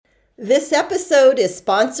This episode is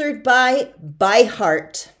sponsored by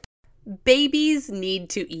Heart. Babies need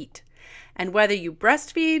to eat. And whether you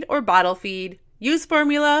breastfeed or bottle feed, use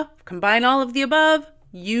formula, combine all of the above,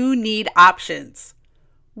 you need options.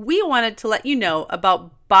 We wanted to let you know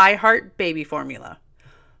about ByHeart baby formula.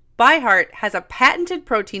 ByHeart has a patented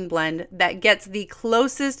protein blend that gets the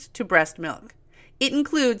closest to breast milk. It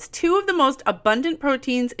includes 2 of the most abundant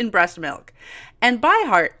proteins in breast milk. And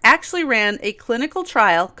ByHeart actually ran a clinical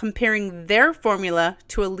trial comparing their formula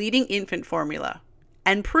to a leading infant formula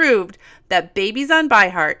and proved that babies on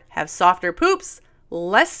ByHeart have softer poops,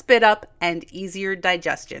 less spit up, and easier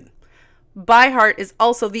digestion. ByHeart is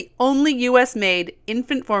also the only US-made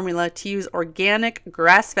infant formula to use organic,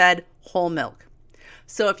 grass-fed, whole milk.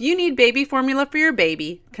 So if you need baby formula for your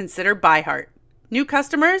baby, consider ByHeart. New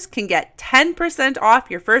customers can get 10%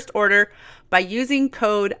 off your first order by using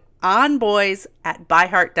code ONBOYS at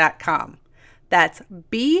byheart.com. That's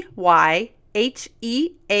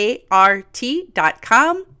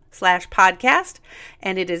byheart.com/podcast,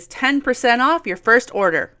 and it is 10% off your first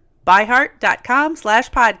order.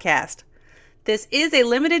 byheart.com/podcast. This is a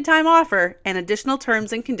limited time offer, and additional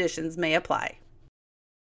terms and conditions may apply.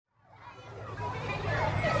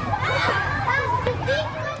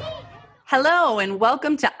 Hello, and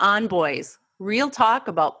welcome to On Boys, real talk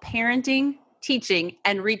about parenting, teaching,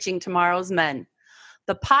 and reaching tomorrow's men.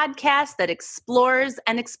 The podcast that explores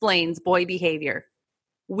and explains boy behavior.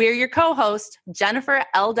 We're your co-hosts, Jennifer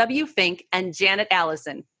L.W. Fink and Janet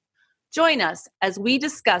Allison. Join us as we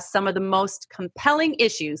discuss some of the most compelling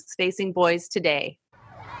issues facing boys today.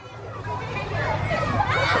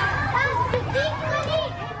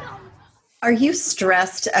 Are you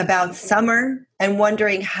stressed about summer and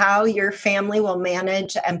wondering how your family will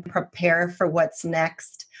manage and prepare for what's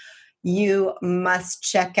next? You must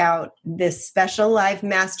check out this special live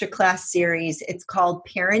masterclass series. It's called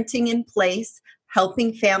Parenting in Place,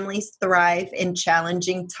 Helping Families Thrive in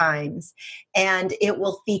Challenging Times. And it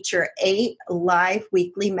will feature 8 live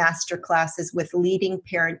weekly masterclasses with leading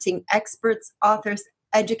parenting experts, authors,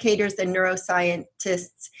 educators, and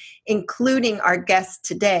neuroscientists, including our guest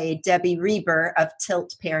today, Debbie Reber of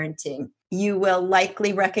TiLT Parenting. You will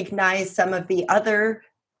likely recognize some of the other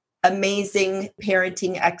amazing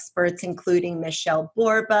parenting experts, including Michelle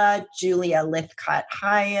Borba, Julia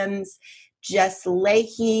Lithcott-Hyams, Jess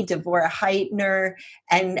Leahy, Devorah Heitner,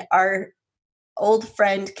 and our old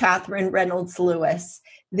friend, Catherine Reynolds-Lewis.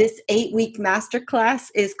 This 8-week masterclass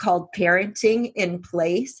is called Parenting in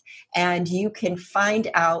Place, and you can find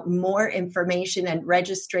out more information and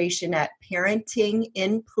registration at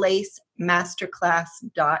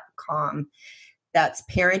parentinginplacemasterclass.com. That's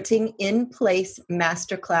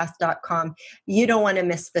parentinginplacemasterclass.com. You don't want to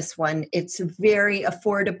miss this one. It's very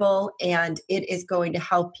affordable, and it is going to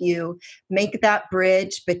help you make that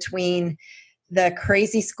bridge between the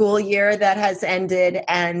crazy school year that has ended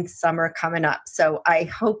and summer coming up. So I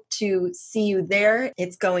hope to see you there.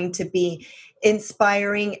 It's going to be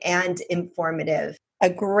inspiring and informative. A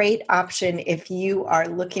great option if you are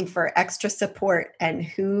looking for extra support, and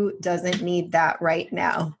who doesn't need that right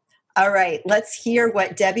now? All right, let's hear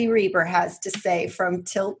what Debbie Reber has to say from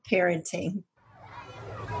TiLT Parenting.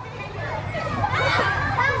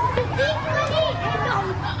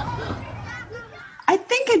 I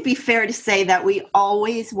think it'd be fair to say that we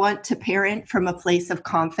always want to parent from a place of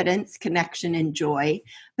confidence, connection, and joy,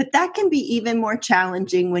 but that can be even more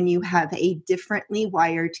challenging when you have a differently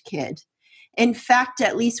wired kid. In fact,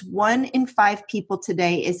 at least 1 in 5 people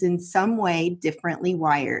today is in some way differently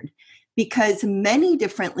wired. Because many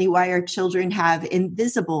differently wired children have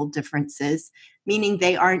invisible differences, meaning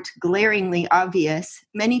they aren't glaringly obvious,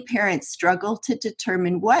 many parents struggle to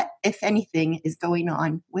determine what, if anything, is going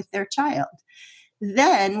on with their child.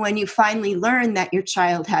 Then, when you finally learn that your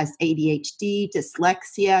child has ADHD,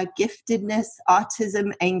 dyslexia, giftedness,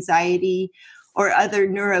 autism, anxiety, or other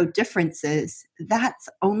neurodifferences, that's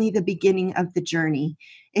only the beginning of the journey.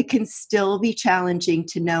 It can still be challenging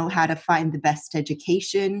to know how to find the best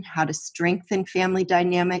education, how to strengthen family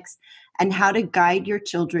dynamics, and how to guide your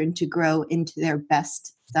children to grow into their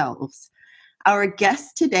best selves. Our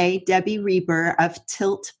guest today, Debbie Reber of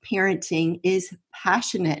TiLT Parenting, is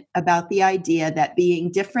passionate about the idea that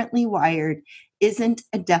being differently wired isn't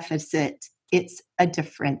a deficit, it's a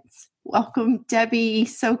difference. Welcome, Debbie.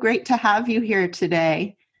 So great to have you here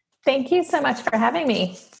today. Thank you so much for having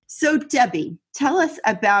me. So, Debbie, tell us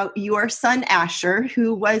about your son, Asher,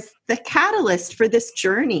 who was the catalyst for this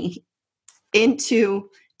journey into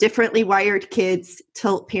differently wired kids,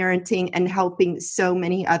 TiLT Parenting, and helping so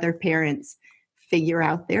many other parents figure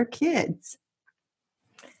out their kids.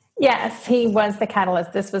 Yes, he was the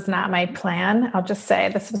catalyst. This was not my plan. I'll just say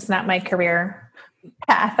this was not my career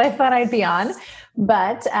path I thought I'd be on.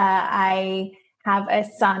 But I have a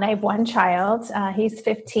son. I have one child. He's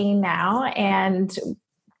 15 now. And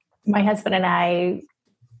my husband and I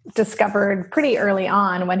discovered pretty early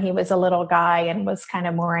on when he was a little guy and was kind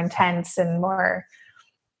of more intense and more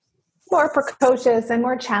precocious and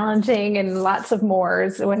more challenging and lots of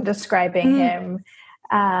mores when describing him,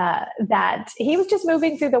 that he was just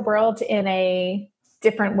moving through the world in a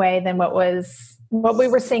different way than what we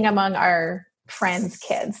were seeing among our friends'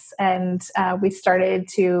 kids. And we started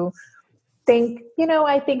to think,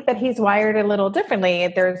 I think that he's wired a little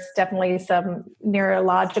differently. There's definitely some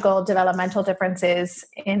neurological developmental differences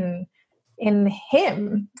in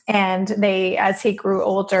him. And as he grew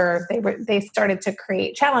older, they started to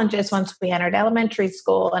create challenges once we entered elementary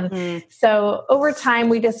school. And so over time,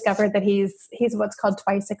 we discovered that he's what's called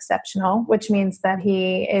twice exceptional, which means that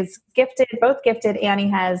he is both gifted, and he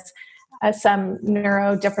has some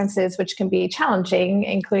neuro differences, which can be challenging,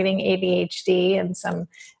 including ADHD and some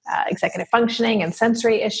executive functioning and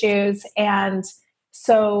sensory issues. And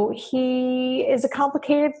so he is a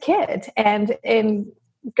complicated kid. And in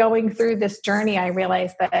going through this journey, I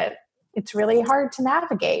realized that it's really hard to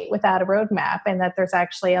navigate without a roadmap, and that there's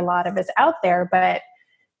actually a lot of us out there, but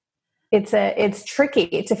it's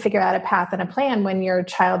tricky to figure out a path and a plan when your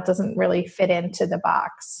child doesn't really fit into the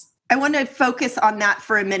box. I want to focus on that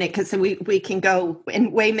for a minute because we can go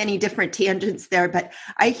in way many different tangents there. But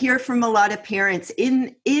I hear from a lot of parents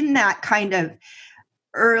in that kind of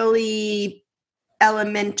early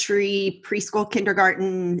elementary, preschool,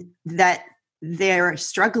 kindergarten, that they're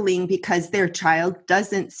struggling because their child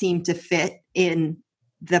doesn't seem to fit in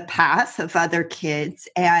the path of other kids.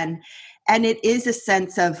 And it is a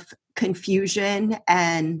sense of confusion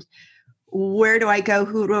and where do I go?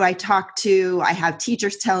 Who do I talk to? I have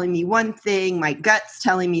teachers telling me one thing, my gut's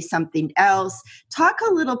telling me something else. Talk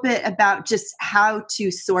a little bit about just how to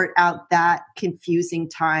sort out that confusing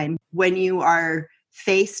time when you are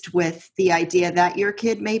faced with the idea that your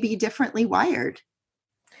kid may be differently wired.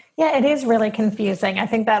 Yeah, it is really confusing. I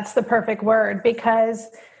think that's the perfect word because,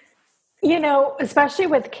 especially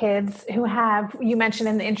with kids who have, you mentioned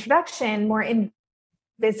in the introduction, more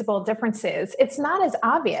invisible differences, it's not as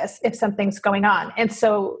obvious if something's going on. And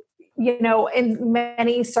so, in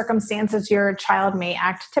many circumstances, your child may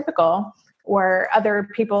act typical, or other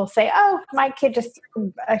people say, oh, my kid just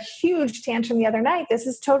threw a huge tantrum the other night. This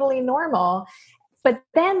is totally normal. But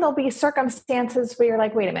then there'll be circumstances where you're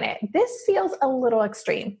like, wait a minute, this feels a little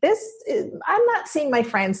extreme. I'm not seeing my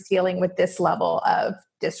friends dealing with this level of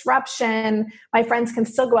disruption. My friends can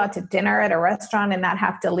still go out to dinner at a restaurant and not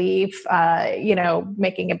have to leave,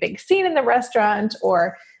 making a big scene in the restaurant,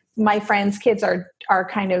 or my friends' kids are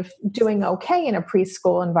kind of doing okay in a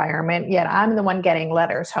preschool environment, yet I'm the one getting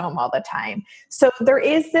letters home all the time. So there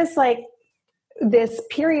is this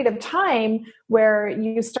period of time where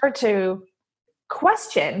you start to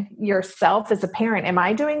question yourself as a parent. Am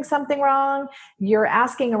I doing something wrong? You're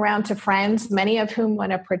asking around to friends, many of whom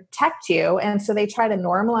want to protect you. And so they try to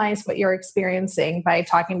normalize what you're experiencing by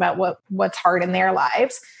talking about what's hard in their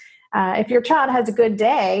lives. If your child has a good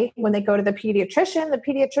day, when they go to the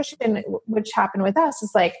pediatrician, which happened with us,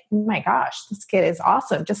 is like, oh my gosh, this kid is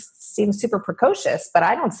awesome. Just seems super precocious, but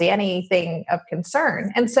I don't see anything of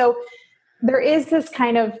concern. And so there is this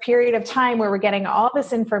kind of period of time where we're getting all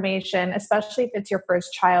this information, especially if it's your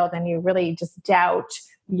first child and you really just doubt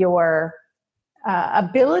your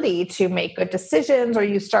ability to make good decisions, or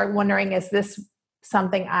you start wondering, is this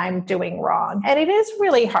something I'm doing wrong? And it is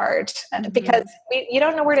really hard because you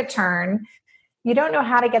don't know where to turn. You don't know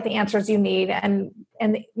how to get the answers you need. And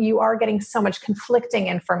you are getting so much conflicting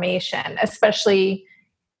information, especially,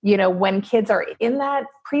 when kids are in that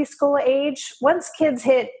preschool age. Once kids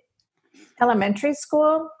hit elementary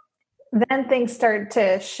school, then things start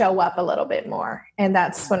to show up a little bit more. And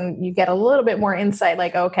that's when you get a little bit more insight,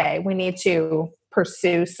 like, okay, we need to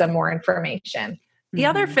pursue some more information. The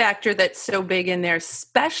other factor that's so big in there,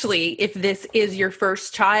 especially if this is your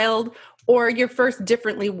first child or your first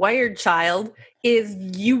differently wired child, is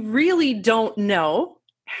you really don't know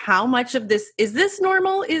how much of this, is this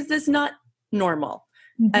normal? Is this not normal?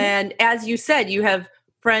 Mm-hmm. And as you said, you have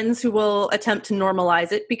friends who will attempt to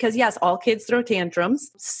normalize it because, yes, all kids throw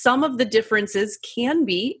tantrums. Some of the differences can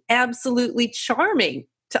be absolutely charming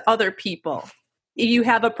to other people. You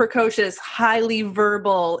have a precocious, highly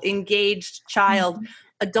verbal, engaged child. Mm-hmm.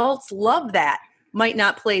 Adults love that. Might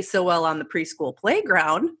not play so well on the preschool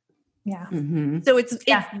playground. Yeah. Mm-hmm. So it's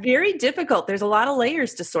very difficult. There's a lot of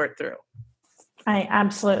layers to sort through. I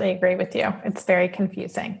absolutely agree with you. It's very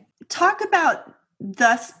confusing. Talk about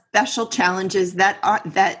the special challenges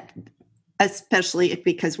that especially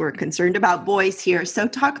because we're concerned about boys here. So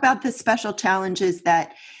talk about the special challenges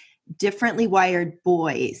that differently wired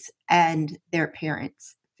boys and their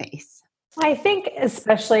parents face. I think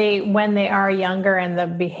especially when they are younger and the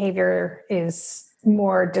behavior is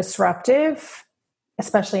more disruptive,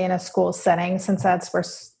 especially in a school setting, since that's where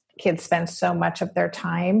kids spend so much of their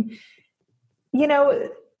time.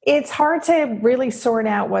 It's hard to really sort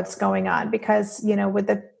out what's going on because, with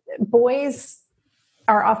the boys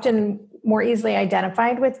are often more easily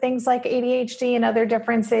identified with things like ADHD and other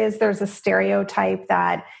differences. There's a stereotype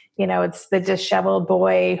that, it's the disheveled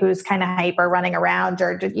boy who's kind of hyper running around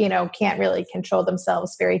or, can't really control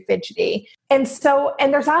themselves, very fidgety. And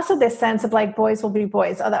there's also this sense of like, boys will be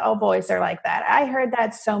boys. All boys are like that. I heard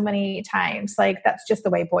that so many times, like that's just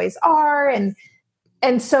the way boys are.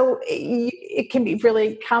 And so it can be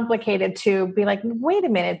really complicated to be like, wait a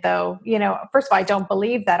minute, though, first of all, I don't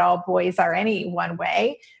believe that all boys are any one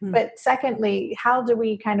way. Mm-hmm. But secondly, how do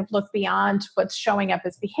we kind of look beyond what's showing up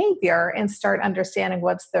as behavior and start understanding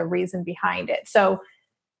what's the reason behind it? So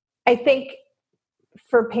I think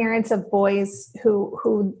for parents of boys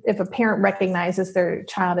who if a parent recognizes their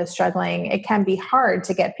child is struggling, it can be hard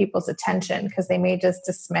to get people's attention because they may just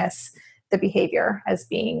dismiss the behavior as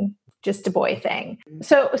being just a boy thing.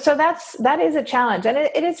 So that is a challenge. And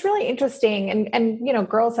it is really interesting. And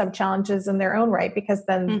girls have challenges in their own right, because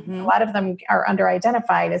then a lot of them are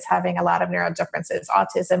under-identified as having a lot of neurodifferences,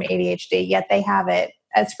 autism, ADHD, yet they have it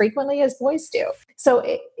as frequently as boys do. So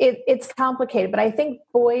it's complicated. But I think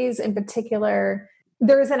boys in particular,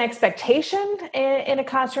 there's an expectation in a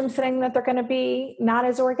classroom setting that they're going to be not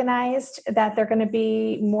as organized, that they're going to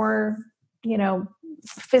be more,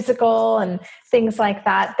 physical and things like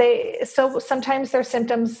that. So sometimes their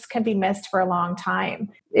symptoms can be missed for a long time.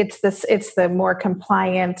 It's the more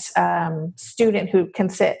compliant student who can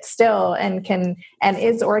sit still and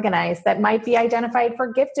is organized that might be identified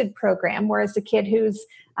for gifted program, whereas the kid who's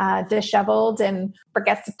disheveled and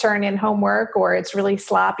forgets to turn in homework, or it's really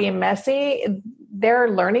sloppy and messy, their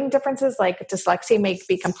learning differences like dyslexia may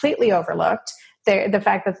be completely overlooked. The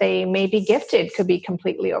fact that they may be gifted could be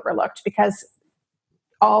completely overlooked because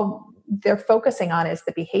all they're focusing on is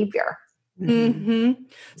the behavior. Mm-hmm.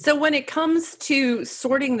 So when it comes to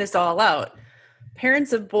sorting this all out,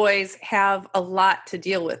 parents of boys have a lot to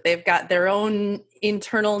deal with. They've got their own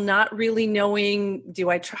internal, not really knowing,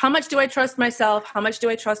 how much do I trust myself? How much do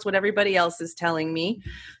I trust what everybody else is telling me?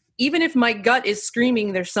 Even if my gut is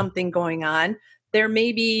screaming there's something going on, there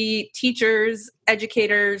may be teachers,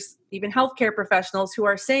 educators, even healthcare professionals who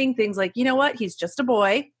are saying things like, you know what, he's just a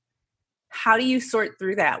boy. How do you sort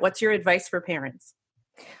through that? What's your advice for parents?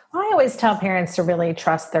 Well, I always tell parents to really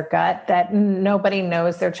trust their gut, that nobody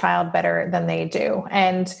knows their child better than they do.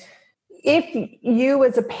 And if you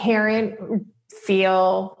as a parent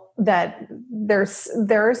feel that there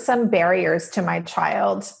are some barriers to my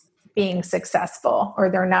child being successful or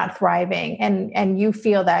they're not thriving, and you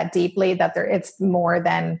feel that deeply, that it's more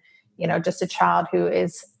than, just a child who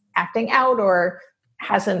is acting out or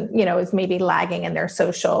hasn't, is maybe lagging in their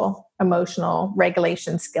social, emotional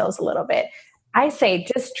regulation skills a little bit. I say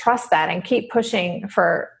just trust that and keep pushing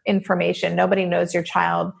for information. Nobody knows your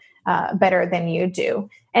child better than you do.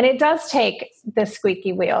 And it does take the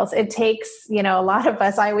squeaky wheels. It takes, a lot of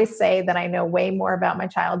us, I always say that I know way more about my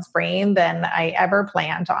child's brain than I ever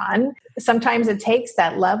planned on. Sometimes it takes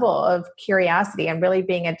that level of curiosity and really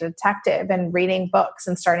being a detective and reading books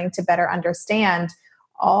and starting to better understand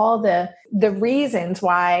all the reasons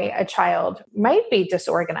why a child might be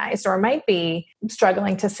disorganized or might be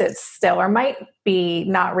struggling to sit still or might be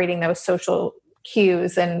not reading those social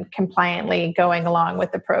cues and compliantly going along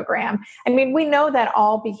with the program. I mean, we know that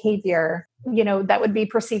all behavior, that would be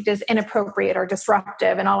perceived as inappropriate or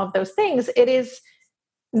disruptive and all of those things, it is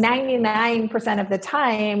 99% of the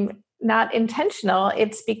time not intentional.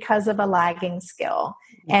 It's because of a lagging skill.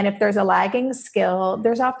 And if there's a lagging skill,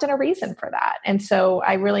 there's often a reason for that. And so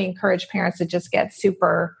I really encourage parents to just get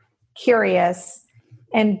super curious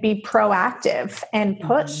and be proactive and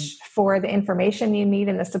push for the information you need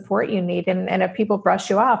and the support you need. And if people brush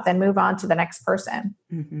you off, then move on to the next person.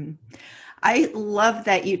 Mm-hmm. I love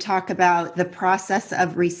that you talk about the process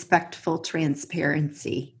of respectful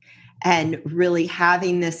transparency and really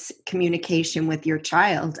having this communication with your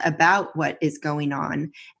child about what is going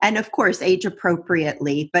on. And of course, age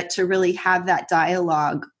appropriately, but to really have that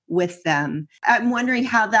dialogue with them. I'm wondering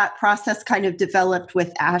how that process kind of developed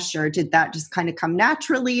with Asher. Did that just kind of come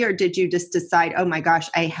naturally, or did you just decide, oh my gosh,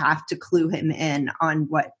 I have to clue him in on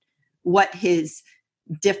what his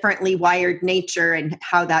differently wired nature and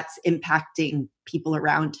how that's impacting people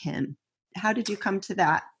around him? how did you come to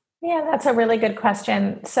that? Yeah, that's a really good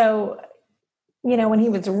question. So, when he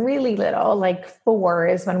was really little, like 4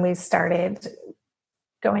 is when we started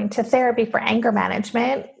going to therapy for anger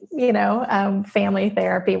management, family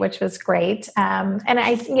therapy, which was great. And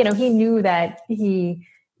he knew that we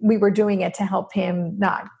were doing it to help him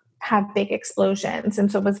not have big explosions.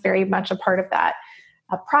 And so it was very much a part of that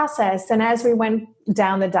process. And as we went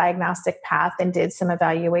down the diagnostic path and did some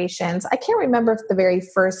evaluations, I can't remember if the very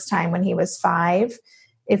first time when he was 5,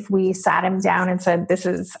 if we sat him down and said,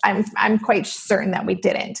 I'm quite certain that we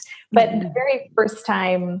didn't. But the very first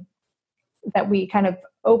time that we kind of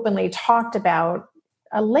openly talked about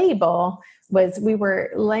a label was we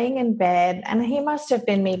were laying in bed, and he must have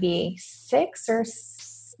been maybe 6 or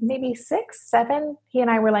maybe 6, 7. He and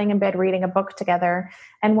I were laying in bed reading a book together,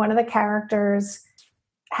 and one of the characters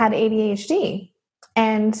had ADHD.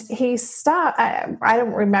 And he stopped. I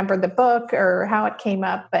don't remember the book or how it came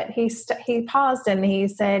up, but he paused and he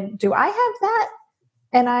said, "Do I have that?"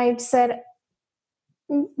 And I said,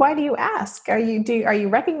 "Why do you ask? Are you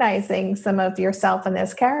recognizing some of yourself in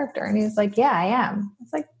this character?" And he's like, "Yeah, I am." I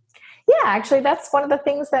was like, "Yeah, actually, that's one of the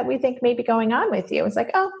things that we think may be going on with you." It's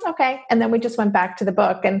like, "Oh, okay." And then we just went back to the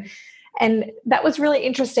book, and that was really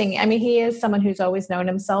interesting. I mean, he is someone who's always known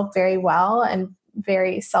himself very well and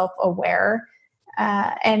very self-aware.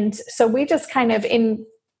 And so we just kind of, in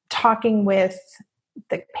talking with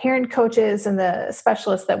the parent coaches and the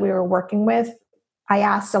specialists that we were working with, I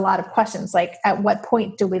asked a lot of questions, like, at what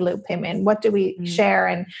point do we loop him in? What do we share?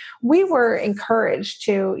 And we were encouraged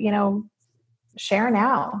to, share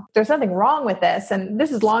now. There's nothing wrong with this. And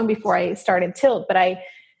this is long before I started TiLT, but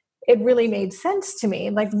it really made sense to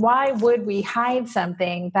me. Like, why would we hide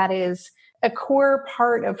something that is a core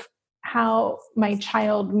part of how my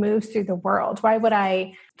child moves through the world? Why would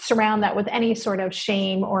I surround that with any sort of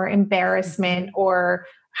shame or embarrassment or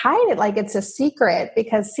hide it like it's a secret?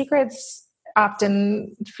 Because secrets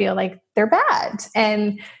often feel like they're bad.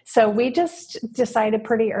 And so we just decided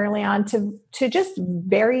pretty early on to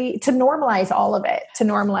normalize all of it, to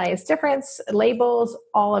normalize difference, labels,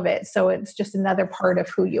 all of it. So it's just another part of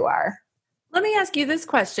who you are. Let me ask you this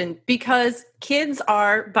question, because kids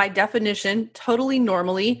are, by definition, totally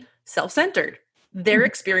normally self-centered. Their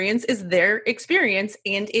experience is their experience,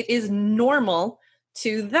 and it is normal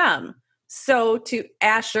to them. So to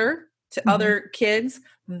Asher, to other kids,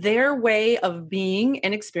 their way of being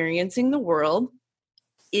and experiencing the world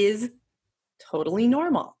is totally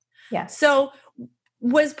normal. Yes. So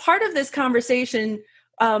was part of this conversation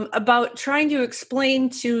about trying to explain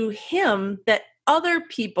to him that other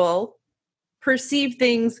people perceive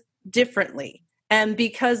things differently. And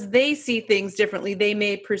because they see things differently, they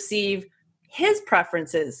may perceive his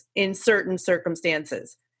preferences in certain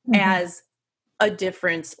circumstances as a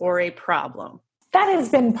difference or a problem. That has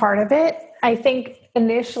been part of it. I think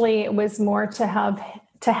initially it was more to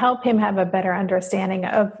help him have a better understanding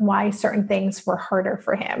of why certain things were harder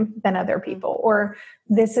for him than other people. Or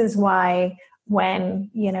this is why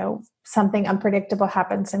when, something unpredictable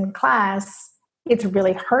happens in class, it's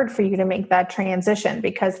really hard for you to make that transition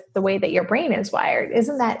because the way that your brain is wired.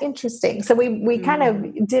 Isn't that interesting? So we kind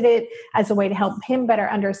of did it as a way to help him better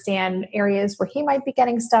understand areas where he might be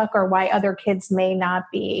getting stuck or why other kids may not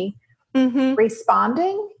be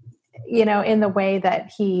responding, in the way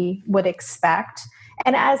that he would expect.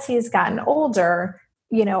 And as he's gotten older,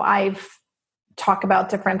 I've talked about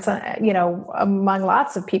difference, among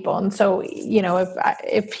lots of people. And so,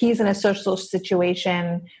 if he's in a social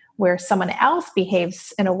situation where someone else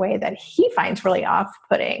behaves in a way that he finds really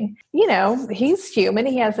off-putting, he's human.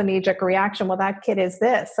 He has a knee-jerk reaction. Well, that kid is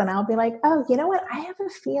this. And I'll be like, oh, you know what? I have a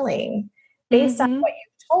feeling based on what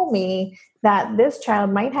you told me that this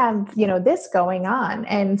child might have, this going on.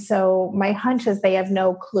 And so my hunch is they have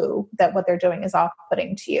no clue that what they're doing is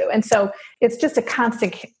off-putting to you. And so it's just a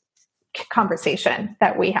constant conversation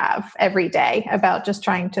that we have every day about just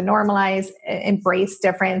trying to normalize, embrace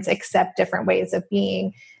difference, accept different ways of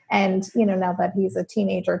being. And, now that he's a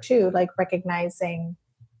teenager too, like recognizing,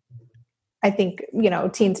 I think,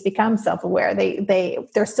 teens become self-aware.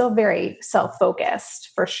 They're still very self-focused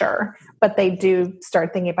for sure, but they do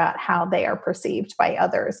start thinking about how they are perceived by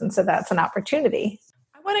others. And so that's an opportunity.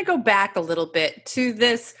 I want to go back a little bit to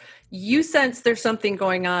this. You sense there's something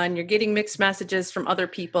going on. You're getting mixed messages from other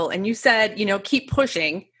people. And you said, keep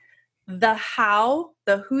pushing. The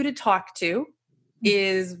who to talk to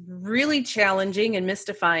is really challenging and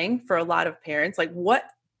mystifying for a lot of parents. Like, what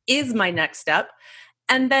is my next step?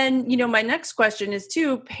 And then, my next question is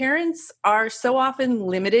too, parents are so often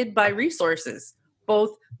limited by resources,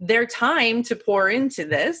 both their time to pour into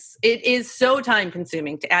this. It is so time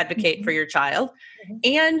consuming to advocate for your child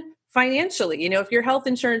and financially? If your health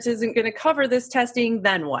insurance isn't going to cover this testing,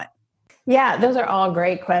 then what? Yeah, those are all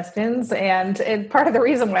great questions. And part of the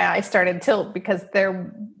reason why I started TiLT, because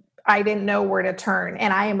I didn't know where to turn.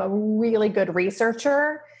 And I am a really good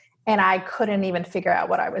researcher, and I couldn't even figure out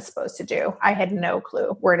what I was supposed to do. I had no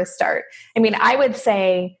clue where to start. I mean, I would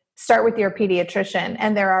say start with your pediatrician,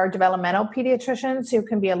 and there are developmental pediatricians who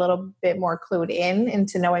can be a little bit more clued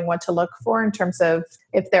into knowing what to look for in terms of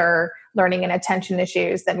if there are learning and attention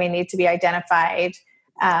issues that may need to be identified,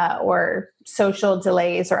 or social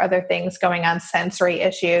delays or other things going on, sensory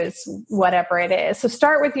issues, whatever it is. So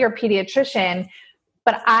start with your pediatrician.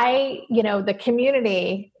 But the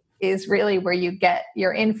community is really where you get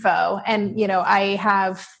your info. And,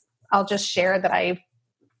 I'll just share that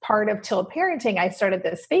part of TiLT Parenting, I started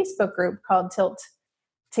this Facebook group called TiLT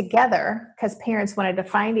Together because parents wanted to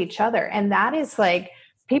find each other. And that is like,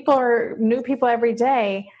 new people every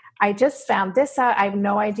day. I just found this out. I have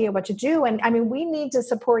no idea what to do. And I mean, we need to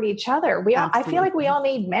support each other. I feel like we all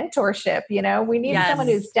need mentorship. We need someone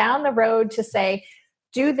who's down the road to say,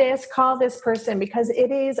 do this, call this person, because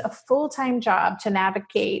it is a full-time job to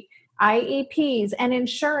navigate IEPs and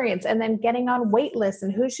insurance and then getting on wait lists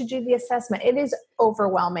and who should do the assessment. It is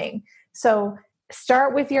overwhelming. So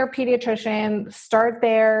start with your pediatrician, start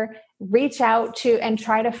there, reach out to and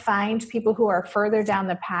try to find people who are further down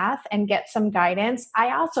the path and get some guidance.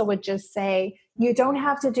 I also would just say you don't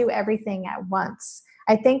have to do everything at once.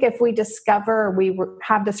 I think if we discover, we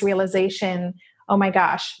have this realization, oh my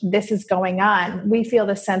gosh, this is going on, we feel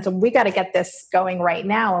the sense of we got to get this going right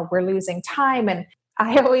now or we're losing time. And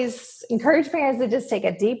I always encourage parents to just take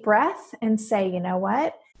a deep breath and say, you know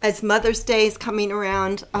what? As Mother's Day is coming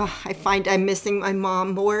around, I find I'm missing my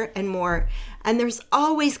mom more and more. And there's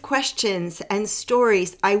always questions and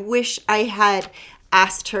stories I wish I had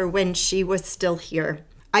asked her when she was still here.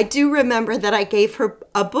 I do remember that I gave her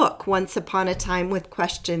a book once upon a time with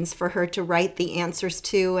questions for her to write the answers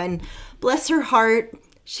to. And bless her heart,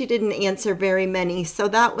 she didn't answer very many. So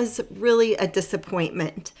that was really a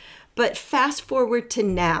disappointment. But fast forward to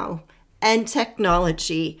now and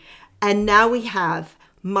technology. And now we have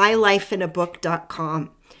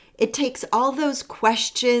mylifeinabook.com. It takes all those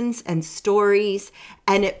questions and stories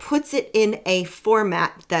and it puts it in a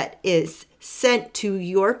format that is sent to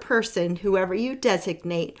your person, whoever you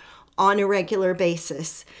designate, on a regular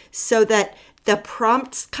basis so that the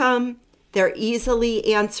prompts come, they're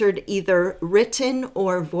easily answered either written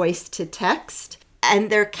or voice to text.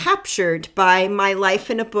 And they're captured by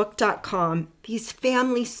mylifeinabook.com. These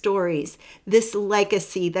family stories, this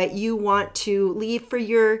legacy that you want to leave for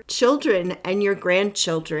your children and your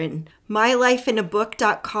grandchildren.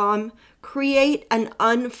 mylifeinabook.com. Create an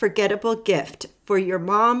unforgettable gift for your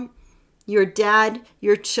mom, your dad,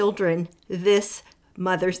 your children this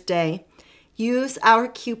Mother's Day. Use our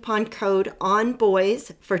coupon code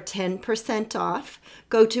ONBOYS for 10% off.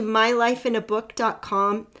 Go to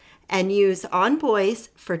mylifeinabook.com and use On Boys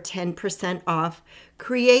for 10% off.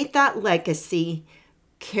 Create that legacy.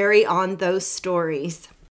 Carry on those stories.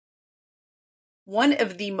 One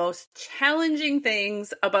of the most challenging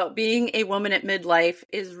things about being a woman at midlife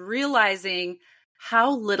is realizing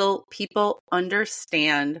how little people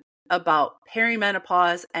understand about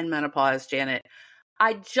perimenopause and menopause, Janet.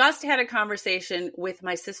 I just had a conversation with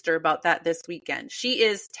my sister about that this weekend. She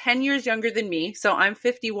is 10 years younger than me, so I'm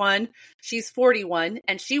 51, she's 41,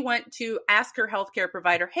 and she went to ask her healthcare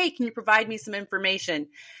provider, hey, can you provide me some information?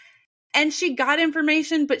 And she got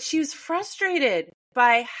information, but she was frustrated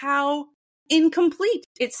by how incomplete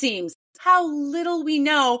it seems, how little we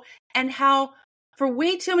know, and how for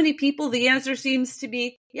way too many people, the answer seems to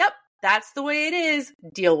be, yep, that's the way it is,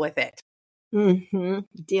 deal with it.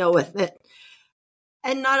 Deal with it.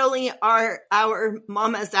 And not only are our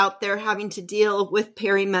mamas out there having to deal with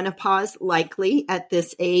perimenopause, likely at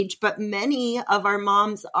this age, but many of our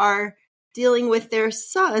moms are dealing with their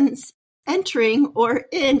sons entering or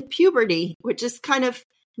in puberty, which is kind of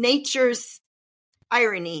nature's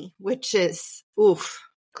irony, which is, oof.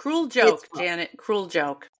 Cruel joke, Janet, cruel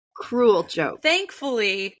joke. Cruel joke.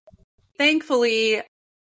 Thankfully,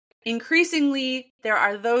 increasingly, there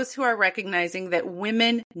are those who are recognizing that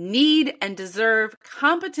women need and deserve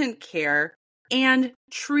competent care and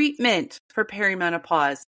treatment for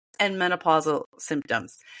perimenopause and menopausal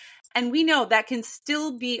symptoms. And we know that can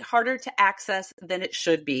still be harder to access than it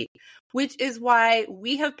should be, which is why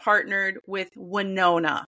we have partnered with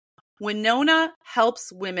Winona. Winona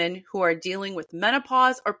helps women who are dealing with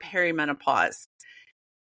menopause or perimenopause.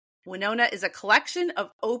 Winona is a collection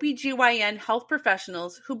of OBGYN health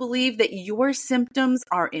professionals who believe that your symptoms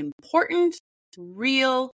are important,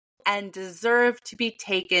 real, and deserve to be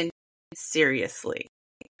taken seriously.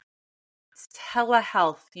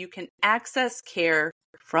 telehealth. You can access care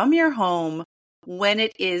from your home when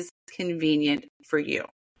it is convenient for you.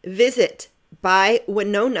 Visit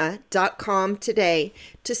bywinona.com today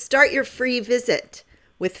to start your free visit.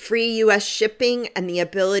 With free U.S. shipping and the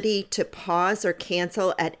ability to pause or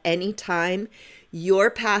cancel at any time,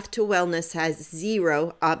 your path to wellness has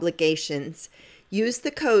zero obligations. Use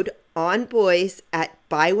the code ONBOYS at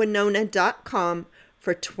bywinona.com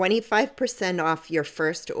for 25% off your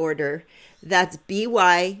first order. That's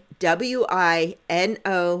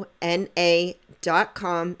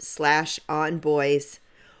bywinona.com/onboys.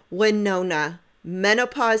 Winona,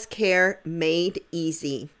 menopause care made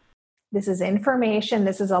easy. This is information.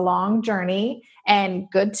 This is a long journey and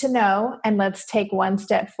good to know. And let's take one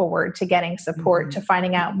step forward to getting support, to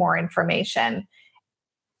finding out more information.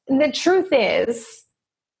 And the truth is,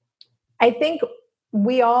 I think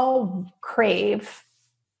we all crave,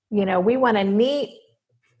 we want a neat,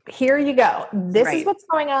 here you go. This is what's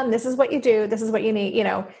going on. This is what you do. This is what you need.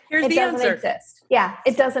 Here's it the doesn't answer. exist. Yeah,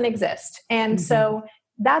 it doesn't exist. And so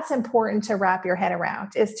that's important to wrap your head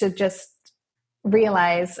around, is to just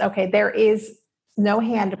realize, okay, there is no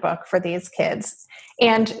handbook for these kids.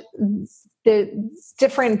 And the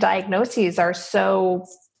different diagnoses are so,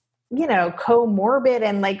 comorbid,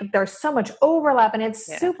 and there's so much overlap, and it's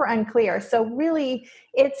super unclear. So really,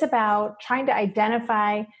 it's about trying to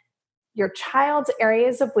identify your child's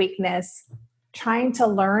areas of weakness, trying to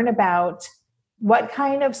learn about what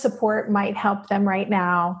kind of support might help them right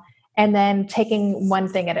now, and then taking one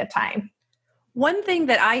thing at a time. One thing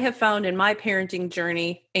that I have found in my parenting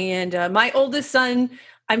journey, and my oldest son,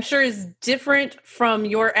 I'm sure is different from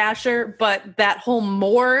your Asher, but that whole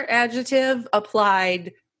more adjective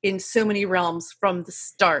applied in so many realms from the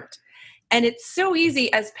start. And it's so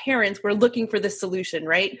easy as parents, we're looking for the solution,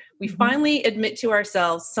 right? We finally admit to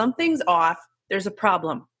ourselves, something's off, there's a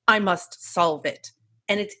problem, I must solve it.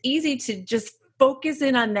 And it's easy to just focus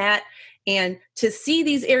in on that and to see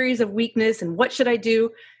these areas of weakness and what should I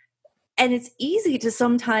do? And it's easy to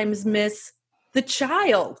sometimes miss the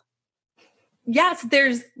child. Yes,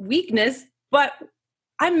 there's weakness, but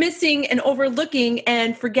I'm missing and overlooking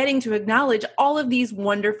and forgetting to acknowledge all of these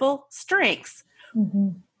wonderful strengths.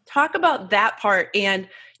 Talk about that part and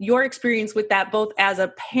your experience with that, both as a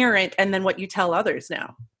parent and then what you tell others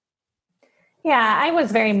now. Yeah, I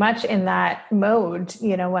was very much in that mode,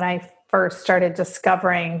 when I first started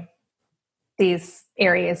discovering these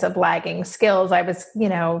areas of lagging skills. I was,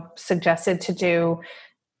 suggested to do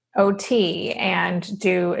OT and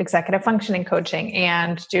do executive functioning coaching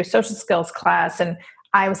and do social skills class. And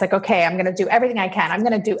I was like, okay, I'm going to do everything I can. I'm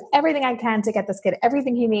going to do everything I can to get this kid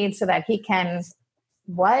everything he needs so that he can,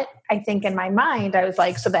 I think in my mind, I was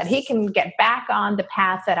like, so that he can get back on the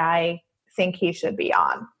path that I think he should be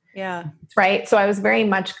on. Yeah. Right. So I was very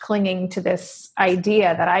much clinging to this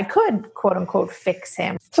idea that I could, quote unquote, fix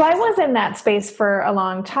him. So I was in that space for a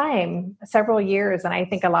long time, several years. And I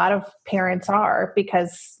think a lot of parents are,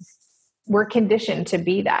 because we're conditioned to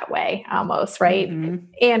be that way almost. Right.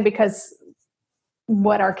 And because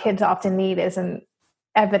what our kids often need isn't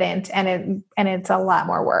evident, and it's a lot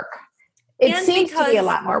more work. It seems to be a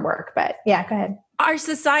lot more work, but yeah, go ahead. Our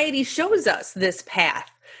society shows us this path.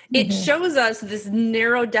 It shows us this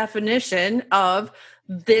narrow definition of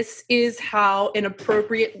this is how an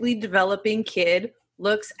appropriately developing kid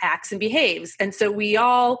looks, acts, and behaves. And so we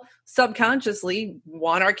all subconsciously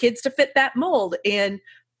want our kids to fit that mold. And,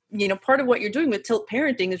 part of what you're doing with TiLT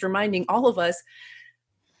parenting is reminding all of us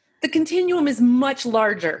the continuum is much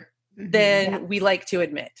larger than we like to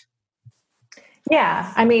admit.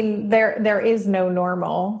 Yeah. I mean, there is no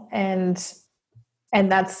normal, and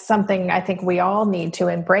that's something I think we all need to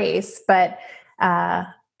embrace. But, and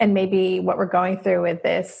maybe what we're going through with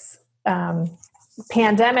this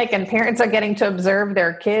pandemic, and parents are getting to observe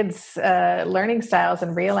their kids' learning styles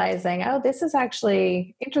and realizing, oh, this is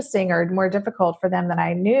actually interesting or more difficult for them than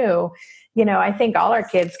I knew. I think all our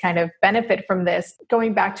kids kind of benefit from this.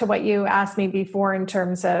 Going back to what you asked me before in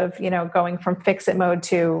terms of, going from fix it mode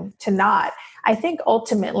to not, I think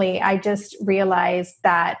ultimately I just realized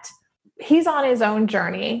that he's on his own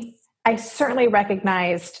journey. I certainly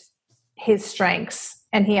recognized his strengths,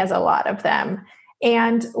 and he has a lot of them.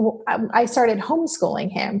 And I started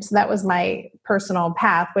homeschooling him. So that was my personal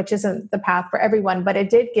path, which isn't the path for everyone, but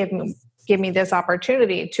it did give me this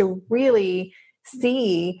opportunity to really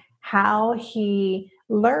see how he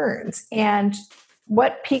learns and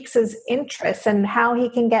what piques his interest and how he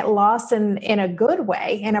can get lost in a good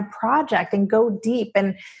way in a project and go deep.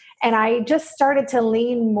 And I just started to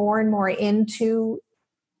lean more and more into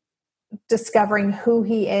discovering who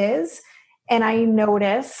he is And I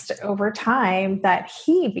noticed over time that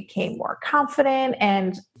he became more confident,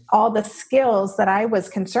 and all the skills that I was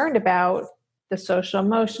concerned about, the social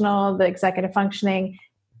emotional, the executive functioning,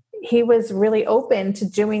 he was really open to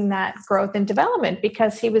doing that growth and development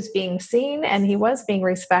because he was being seen and he was being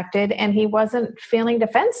respected, and he wasn't feeling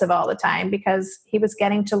defensive all the time because he was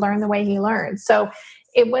getting to learn the way he learned. So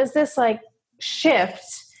it was this like shift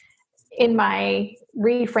in my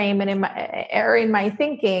reframe and in my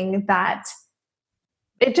thinking that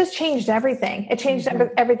it just changed everything. It changed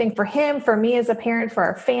everything for him, for me as a parent, for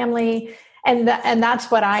our family. And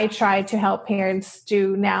that's what I try to help parents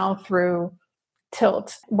do now through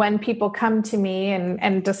TiLT. When people come to me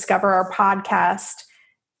and discover our podcast,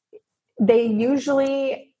 they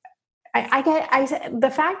usually,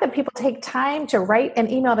 the fact that people take time to write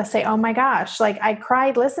an email to say, oh my gosh, like I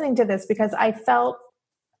cried listening to this because I felt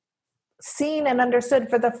seen and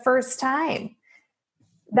understood for the first time.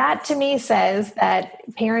 That to me says that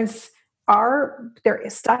parents they're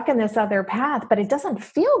stuck in this other path, but it doesn't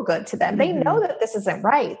feel good to them. They know that this isn't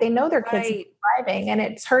right. They know their kids are thriving, and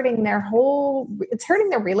it's hurting their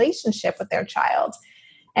relationship with their child.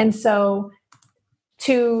 And so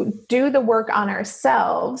to do the work on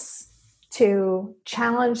ourselves, to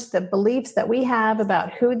challenge the beliefs that we have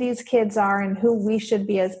about who these kids are and who we should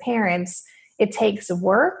be as parents, it takes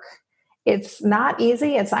work. It's not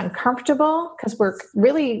easy. It's uncomfortable because we're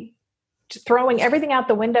really throwing everything out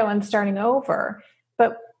the window and starting over.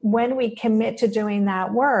 But when we commit to doing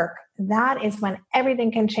that work, that is when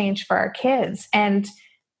everything can change for our kids. And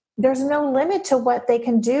there's no limit to what they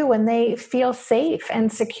can do when they feel safe and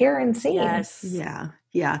secure and seen. Yes.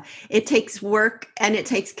 Yeah. It takes work and it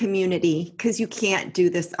takes community because you can't do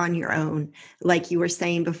this on your own. Like you were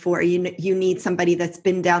saying before, you need somebody that's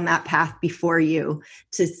been down that path before you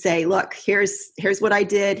to say, look, here's what I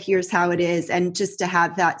did. Here's how it is. And just to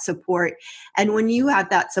have that support. And when you have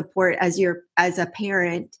that support as a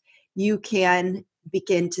parent, you can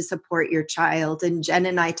begin to support your child. And Jen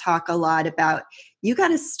and I talk a lot about, you got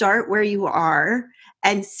to start where you are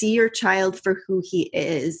and see your child for who he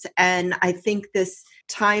is. And I think this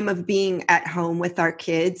time of being at home with our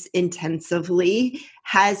kids intensively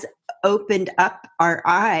has opened up our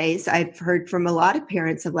eyes. I've heard from a lot of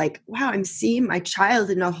parents of like, wow, I'm seeing my child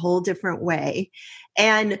in a whole different way.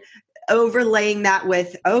 And overlaying that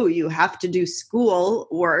with, oh, you have to do school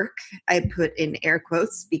work. I put in air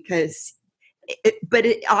quotes because but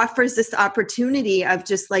it offers this opportunity of,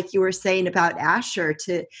 just like you were saying about Asher,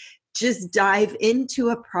 to just dive into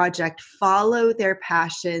a project, follow their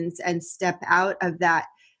passions, and step out of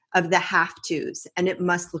the have-tos. And it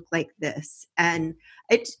must look like this. And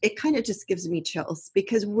it kind of just gives me chills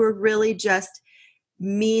because we're really just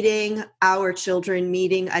meeting our children,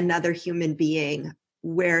 meeting another human being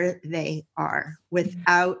where they are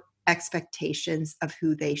without expectations of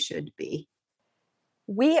who they should be.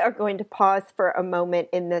 We are going to pause for a moment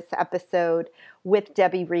in this episode with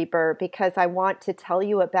Debbie Reber because I want to tell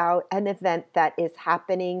you about an event that is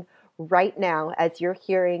happening right now as you're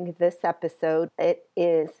hearing this episode. It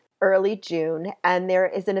is early June, and there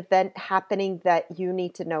is an event happening that you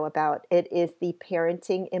need to know about. It is the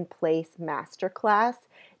Parenting in Place Masterclass.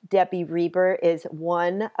 Debbie Reber is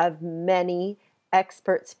one of many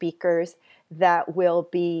expert speakers that will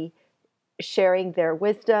be sharing their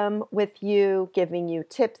wisdom with you, giving you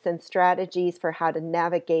tips and strategies for how to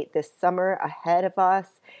navigate this summer ahead of us.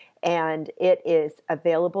 And it is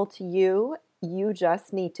available to you. You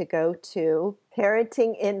just need to go to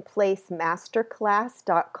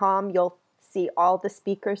parentinginplacemasterclass.com. You'll see all the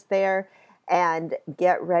speakers there and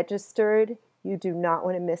get registered. You do not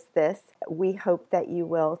want to miss this. We hope that you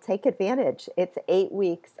will take advantage. It's 8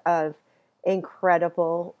 weeks of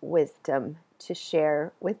incredible wisdom to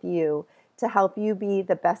share with you, to help you be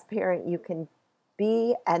the best parent you can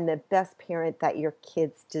be and the best parent that your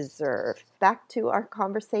kids deserve. Back to our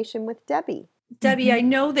conversation with Debbie. Debbie, I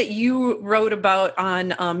know that you wrote about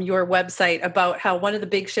on your website about how one of the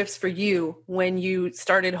big shifts for you when you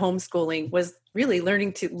started homeschooling was really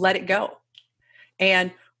learning to let it go.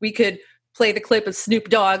 And we could play the clip of Snoop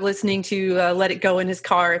Dogg listening to Let It Go in his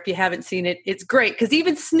car. If you haven't seen it, it's great because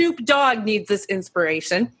even Snoop Dogg needs this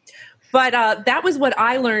inspiration. But that was what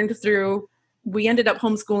I learned through. We ended up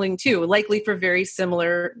homeschooling too, likely for very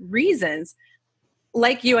similar reasons.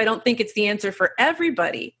 Like you, I don't think it's the answer for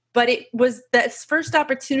everybody, but it was that first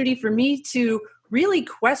opportunity for me to really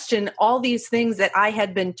question all these things that I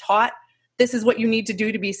had been taught. This is what you need to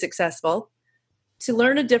do to be successful, to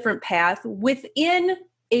learn a different path within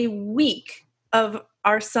a week of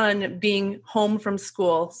our son being home from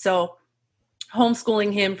school. So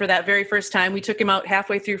homeschooling him for that very first time, we took him out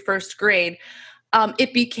halfway through first grade.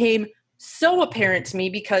 It became so apparent to me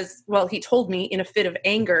because, well, he told me in a fit of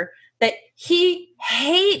anger that he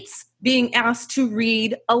hates being asked to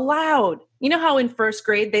read aloud. You know how in first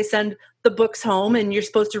grade they send the books home and you're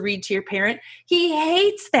supposed to read to your parent? He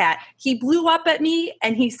hates that. He blew up at me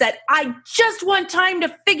and he said, I just want time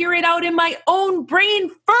to figure it out in my own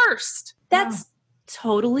brain first. That's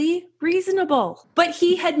totally reasonable. But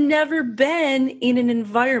he had never been in an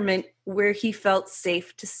environment where he felt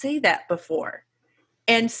safe to say that before.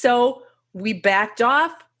 And so we backed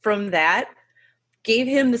off from that, gave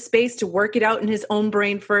him the space to work it out in his own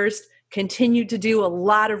brain first, continued to do a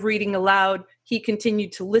lot of reading aloud. He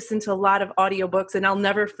continued to listen to a lot of audiobooks. And I'll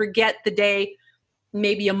never forget the day,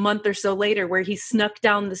 maybe a month or so later, where he snuck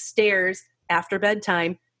down the stairs after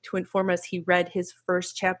bedtime to inform us he read his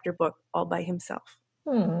first chapter book all by himself.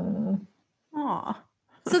 Aw.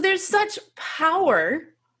 So there's such power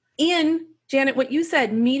in, Janet, what you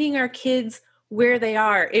said, meeting our kids where they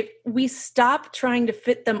are. If we stop trying to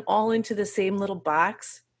fit them all into the same little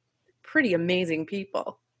box, pretty amazing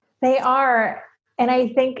people. They are. And I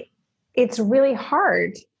think it's really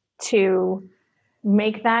hard to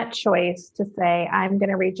make that choice to say, I'm going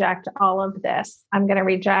to reject all of this. I'm going to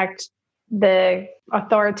reject the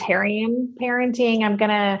authoritarian parenting. I'm going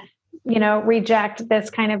to, reject this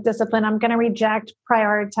kind of discipline. I'm going to reject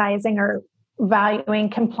prioritizing or valuing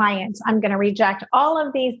compliance. I'm going to reject all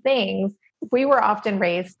of these things. We were often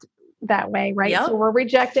raised that way, right? Yep. So we're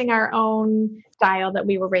rejecting our own style that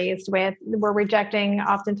we were raised with. We're rejecting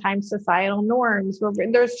oftentimes societal norms.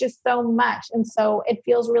 There's just so much. And so it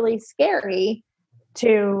feels really scary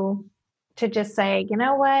to just say, you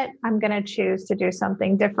know what, I'm going to choose to do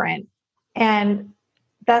something different. And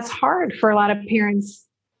that's hard for a lot of parents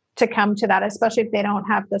to come to that, especially if they don't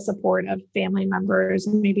have the support of family members,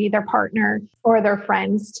 maybe their partner or their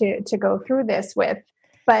friends to go through this with.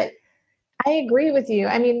 But I agree with you.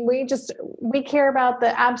 I mean, we care about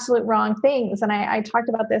the absolute wrong things. And I talked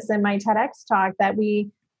about this in my TEDx talk that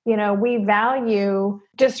we value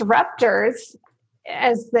disruptors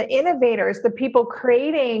as the innovators, the people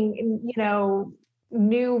creating,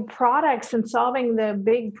 new products and solving the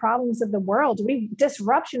big problems of the world.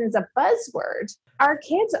 Disruption is a buzzword. Our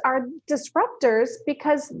kids are disruptors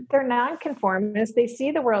because they're nonconformists. They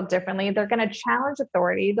see the world differently. They're going to challenge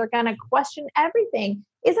authority. They're going to question everything.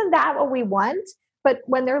 Isn't that what we want? But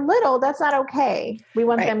when they're little, that's not okay. We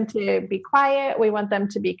want them to be quiet. We want them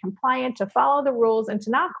to be compliant, to follow the rules, and to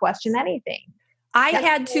not question anything. I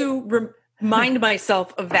had to remind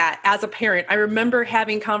myself of that as a parent. I remember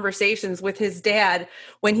having conversations with his dad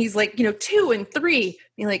when he's like, 2 and 3.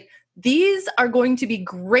 Being like, these are going to be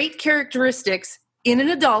great characteristics in an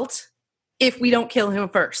adult if we don't kill him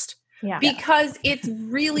first. Yeah. Because it's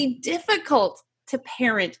really difficult to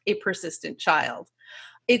parent a persistent child.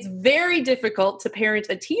 It's very difficult to parent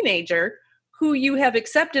a teenager who you have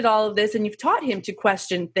accepted all of this and you've taught him to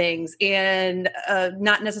question things and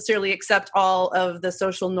not necessarily accept all of the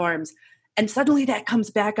social norms. And suddenly that comes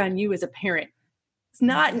back on you as a parent. It's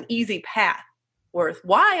not an easy path.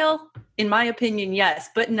 Worthwhile, in my opinion, yes,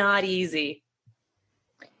 but not easy.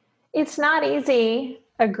 It's not easy,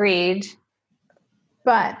 agreed.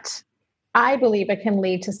 But I believe it can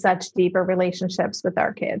lead to such deeper relationships with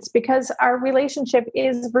our kids because our relationship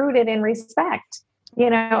is rooted in respect.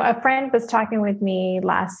 A friend was talking with me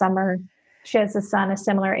last summer. She has a son a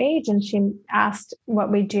similar age, and she asked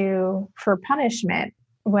what we do for punishment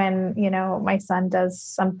when, my son does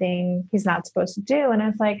something he's not supposed to do. And I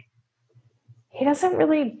was like, he doesn't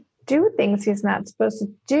really do things he's not supposed to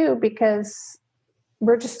do because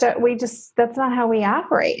that's not how we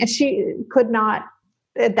operate. And she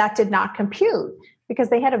that did not compute because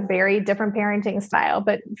they had a very different parenting style.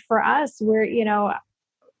 But for us,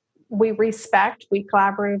 we respect, we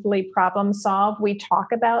collaboratively problem solve, we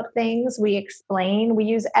talk about things, we explain, we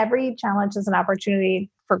use every challenge as an opportunity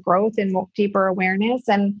for growth and deeper awareness.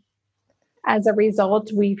 And as a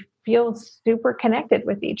result, we feel super connected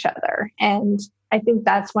with each other. And I think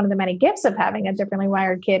that's one of the many gifts of having a differently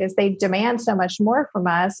wired kid is they demand so much more from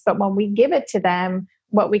us. But when we give it to them,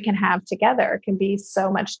 what we can have together can be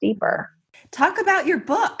so much deeper. Talk about your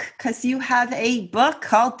book, because you have a book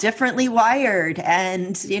called Differently Wired.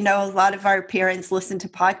 And, a lot of our parents listen to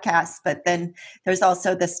podcasts, but then there's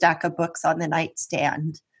also the stack of books on the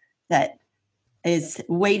nightstand that is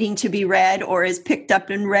waiting to be read or is picked up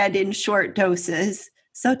and read in short doses.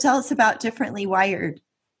 So tell us about Differently Wired.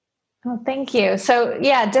 Well, thank you. So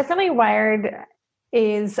Differently Wired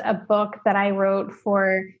is a book that I wrote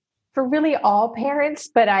for really all parents,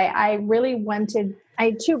 but I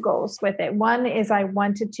had 2 goals with it. One is I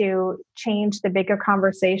wanted to change the bigger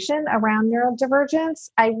conversation around neurodivergence.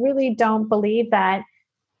 I really don't believe that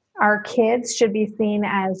our kids should be seen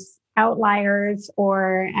as outliers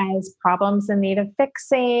or as problems in need of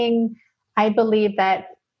fixing. I believe that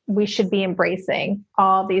we should be embracing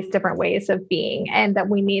all these different ways of being, and that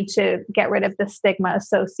we need to get rid of the stigma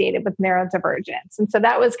associated with neurodivergence. And so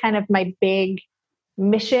that was kind of my big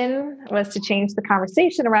mission, was to change the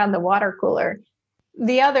conversation around the water cooler.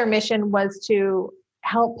 The other mission was to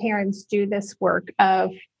help parents do this work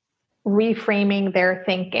of reframing their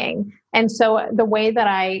thinking. And so the way that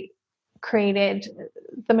I created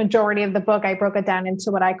the majority of the book, I broke it down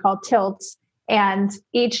into what I call TiLTs. And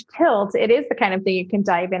each TiLT, it is the kind of thing you can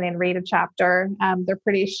dive in and read a chapter. They're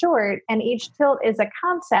pretty short. And each TiLT is a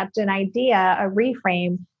concept, an idea, a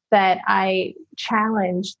reframe that I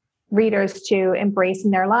challenge readers to embrace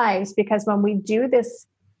in their lives. Because when we do this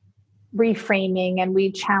reframing and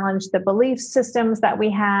we challenge the belief systems that we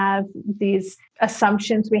have, these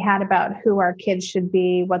assumptions we had about who our kids should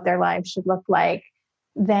be, what their lives should look like,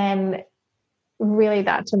 then really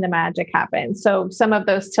that's when the magic happens. So some of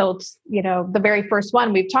those TiLTs, the very first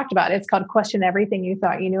one we've talked about, it's called Question Everything You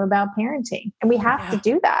Thought You Knew About Parenting. And we have to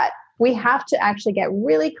do that. We have to actually get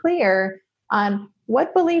really clear on,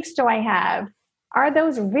 what beliefs do I have? Are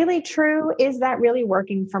those really true? Is that really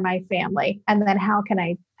working for my family? And then how can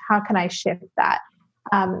I shift that?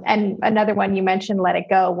 And another one you mentioned, let it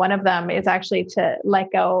go. One of them is actually to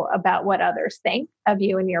let go about what others think of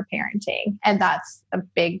you and your parenting. And that's a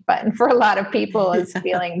big button for a lot of people, is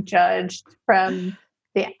feeling judged from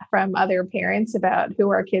other parents about who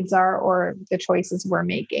our kids are or the choices we're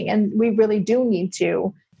making. And we really do need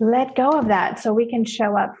to let go of that so we can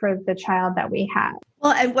show up for the child that we have.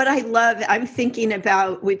 Well, and what I love, I'm thinking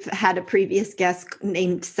about, we've had a previous guest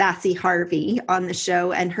named Sassy Harvey on the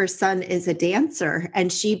show, and her son is a dancer.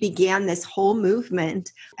 And she began this whole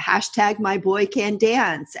movement,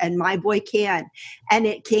 #MyBoyCanDance and My Boy Can. And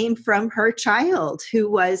it came from her child who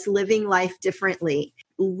was living life differently.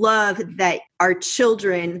 Love that our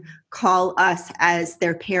children call us as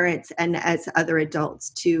their parents and as other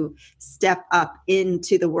adults to step up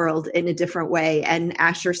into the world in a different way. And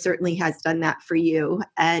Asher certainly has done that for you.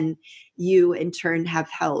 And you in turn have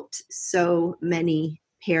helped so many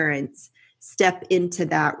parents step into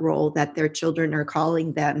that role that their children are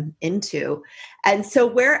calling them into. And so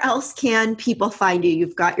where else can people find you?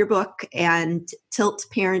 You've got your book, and TiLT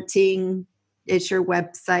Parenting is your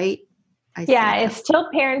website. It's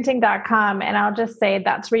tiltparenting.com. And I'll just say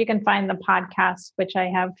that's where you can find the podcast, which I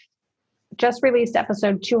have just released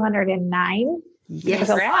episode 209. Yes.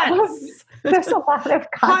 There's a lot of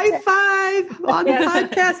content. High five on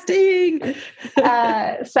podcasting.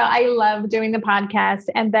 So I love doing the podcast.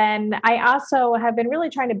 And then I also have been really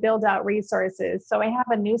trying to build out resources. So I have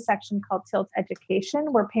a new section called TiLT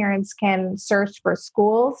Education, where parents can search for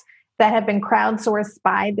schools that have been crowdsourced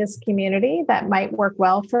by this community that might work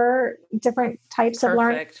well for different types of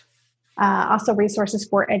learning. Also resources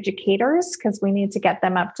for educators, because we need to get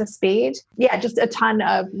them up to speed. Yeah, just a ton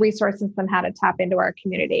of resources on how to tap into our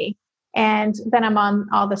community. And then I'm on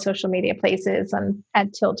all the social media places and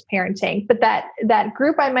at TiLT Parenting. But that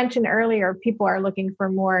group I mentioned earlier, people are looking for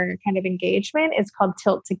more kind of engagement, is called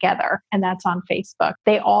TiLT Together. And that's on Facebook.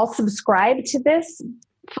 They all subscribe to this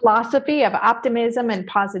philosophy of optimism and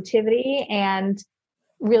positivity and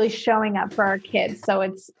really showing up for our kids. So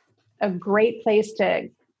it's a great place to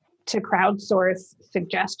crowdsource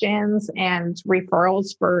suggestions and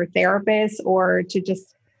referrals for therapists, or to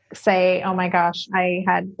just say, oh my gosh, I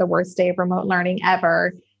had the worst day of remote learning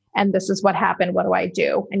ever, and this is what happened. What do I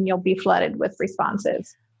do? And you'll be flooded with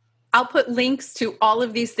responses. I'll put links to all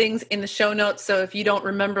of these things in the show notes. So if you don't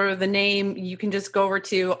remember the name, you can just go over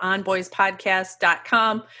to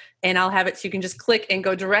onboyspodcast.com and I'll have it so you can just click and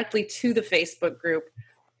go directly to the Facebook group.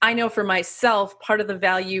 I know for myself, part of the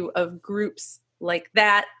value of groups like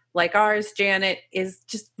that, like ours, Janet, is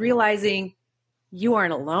just realizing you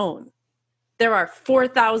aren't alone. There are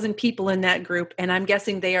 4,000 people in that group, and I'm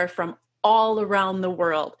guessing they are from all around the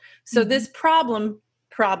world. So this problem,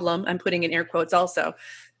 I'm putting in air quotes also,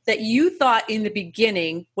 that you thought in the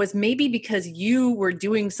beginning was maybe because you were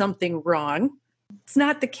doing something wrong. It's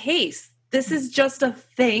not the case. This is just a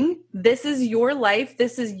thing. This is your life.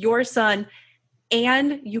 This is your son.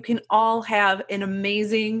 And you can all have an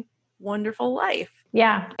amazing, wonderful life.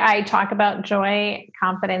 Yeah, I talk about joy,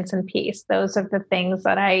 confidence, and peace. Those are the things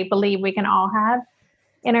that I believe we can all have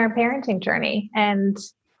in our parenting journey. And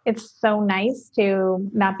it's so nice to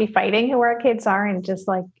not be fighting who our kids are and just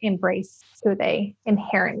like embrace who they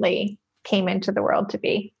inherently came into the world to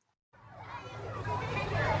be.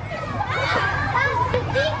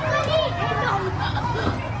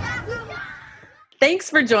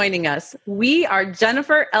 Thanks for joining us. We are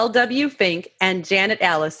Jennifer L.W. Fink and Janet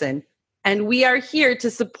Allison, and we are here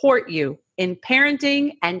to support you in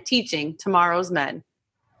parenting and teaching tomorrow's men.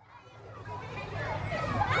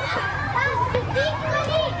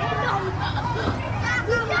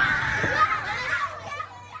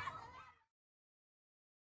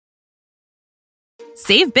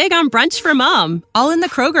 Save big on brunch for mom, all in the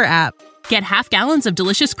Kroger app. Get half gallons of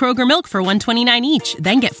delicious Kroger milk for $1.29 each.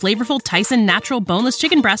 Then get flavorful Tyson natural boneless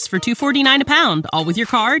chicken breasts for $2.49 a pound, all with your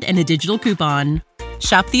card and a digital coupon.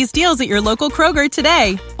 Shop these deals at your local Kroger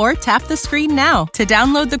today, or tap the screen now to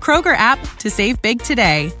download the Kroger app to save big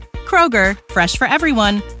today. Kroger, fresh for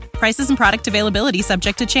everyone. Prices and product availability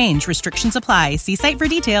subject to change. Restrictions apply. See site for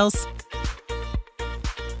details.